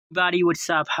Everybody, what's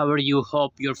up? How are you?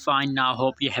 Hope you're fine now.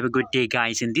 Hope you have a good day,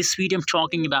 guys. In this video, I'm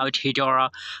talking about Hedera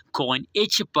coin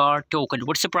HBAR token.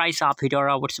 What's the price of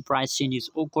Hedera? What's the price changes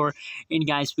occur? And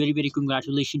guys, very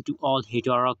congratulations to all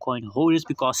Hedera coin holders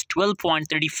because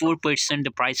 12.34%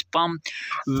 the price pump.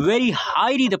 Very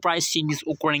highly the price changes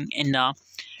occurring in the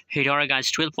Hedera, guys.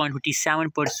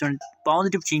 12.57%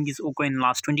 positive changes occur in the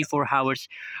last 24 hours.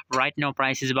 Right now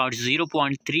price is about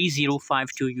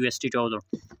 0.3052 USD dollar.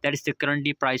 That is the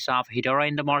currently price of Hedera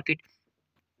in the market.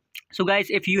 So guys,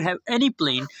 if you have any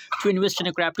plan to invest in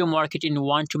a crypto market and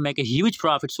want to make a huge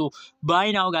profit, so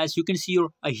buy now, guys. You can see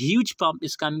a huge pump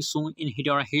is coming soon in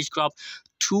Hedera hashgraph.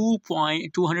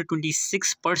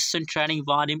 2.226% trading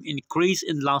volume increase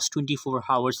in the last 24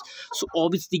 hours. So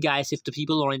obviously, guys, if the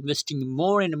people are investing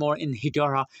more and more in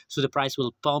Hedera, so the price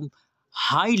will pump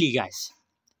highly, guys.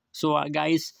 So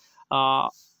guys,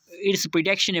 it's a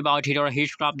prediction about Hedera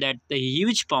hashgraph that the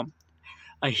huge pump,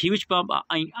 an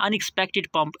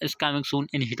unexpected pump is coming soon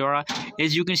in Hedera.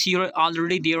 As you can see here,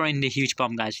 already they are in the huge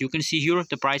pump, guys. You can see here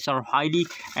the price are highly,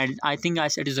 and I think,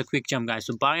 guys, it is a quick jump, guys.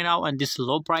 So buy now and this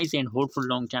low price and hold for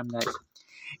long time, guys.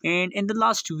 And in the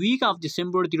last week of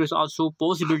December, there is also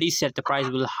possibilities that the price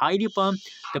will highly pump,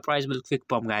 the price will quick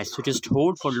pump, guys. So just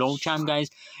hold for long time, guys.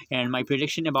 And my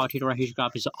prediction about Hedera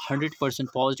hashgraph is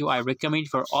 100% positive. I recommend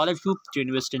for all of you to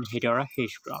invest in Hedera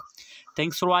hashgraph.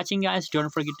 Thanks for watching, guys. Don't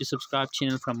forget to subscribe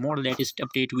channel for more latest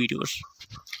update videos.